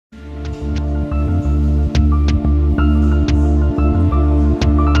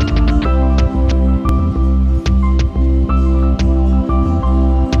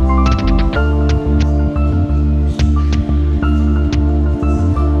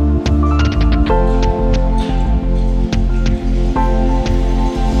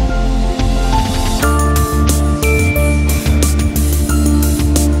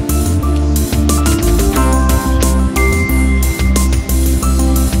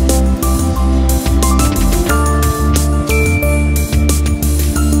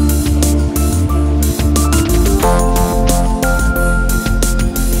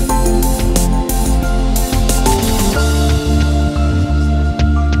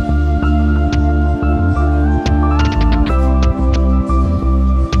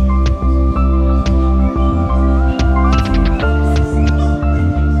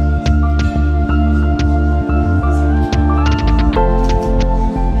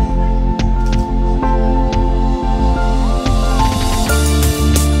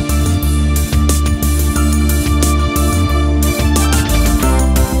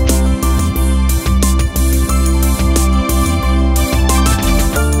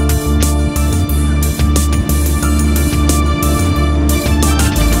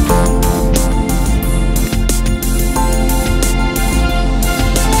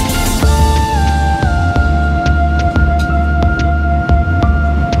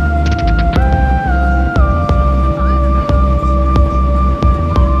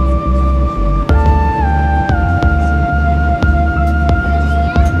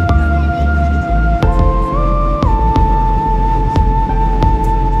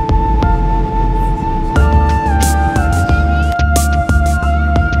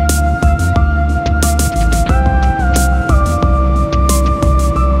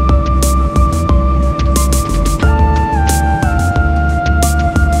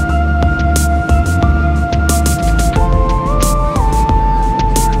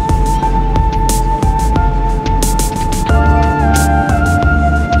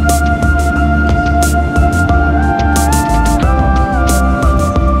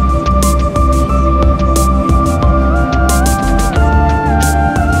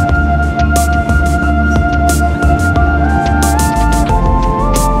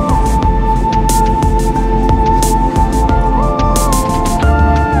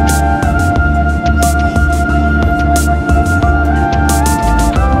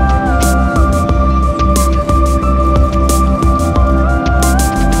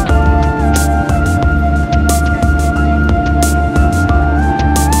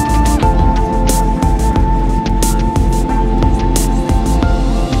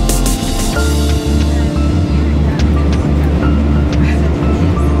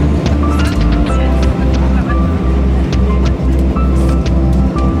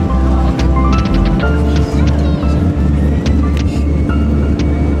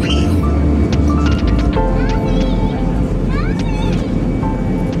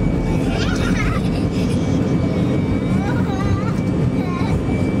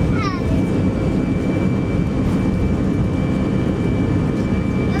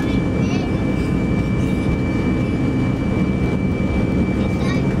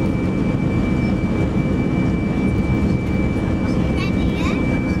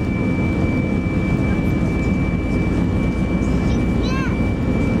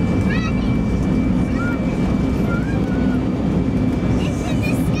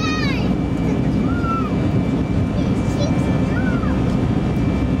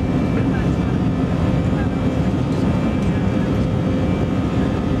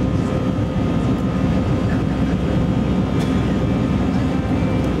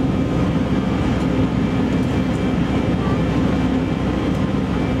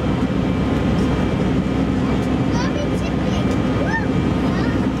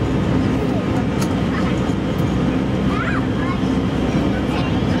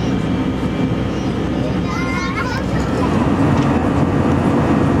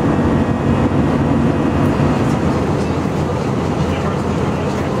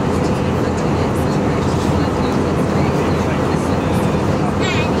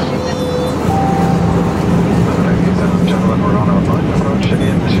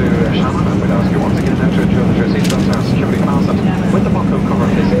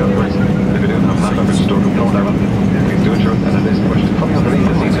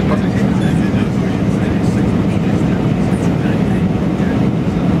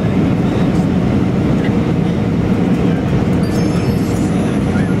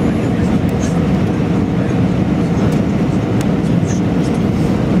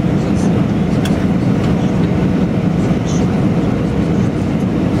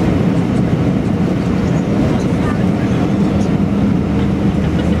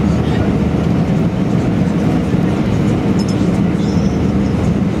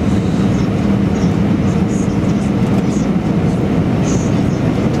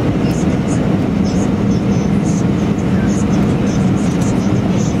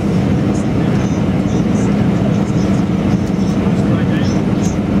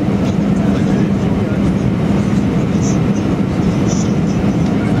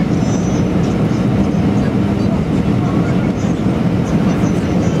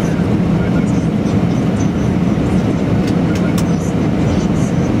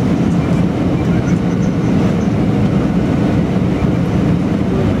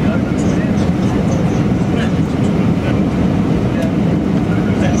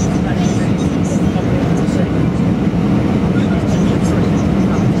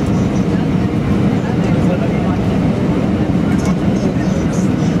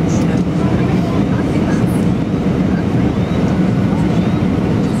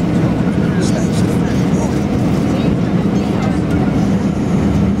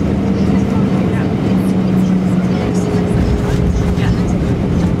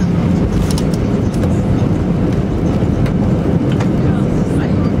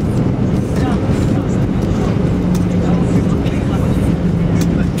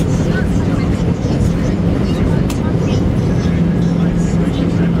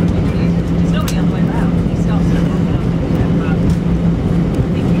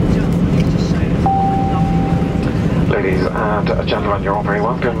gentlemen, you're all very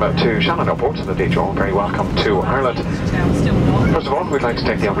welcome to Shannon Airport, and indeed you're all very welcome to Ireland. First of all, we'd like to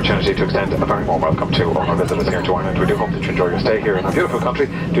take the opportunity to extend a very warm welcome to all our visitors here to Ireland. We do hope that you enjoy your stay here in our beautiful country.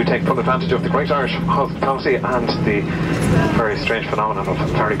 Do take full advantage of the great Irish hospitality and the very strange phenomenon of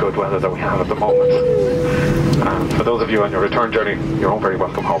very good weather that we have at the moment. For those of you on your return journey, you're all very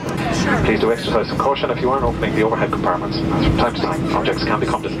welcome home. Please do exercise some caution if you aren't opening the overhead compartments, as from time to time objects can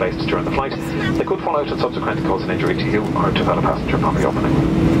become displaced during the flight. They could fall out and subsequently cause an injury to you or to fellow passenger upon reopening.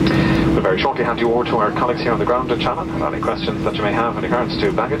 We'll very shortly hand you over to our colleagues here on the ground in Shannon. Any questions that you may have in regards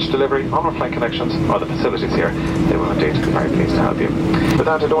to baggage delivery, on-route flight connections, or the facilities here, they will indeed be very pleased to help you. With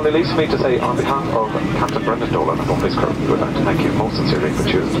that, it only leaves me to say, on behalf of Captain Brendan Dolan and all his crew, we would like to thank you most sincerely for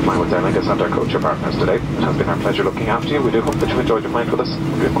choosing to fly with Aer Lingus and our coach partners today. It has been our pleasure looking after you. We do hope that you enjoyed your flight with us.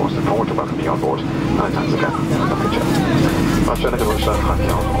 We of course look forward to welcoming you on board. Many thanks again.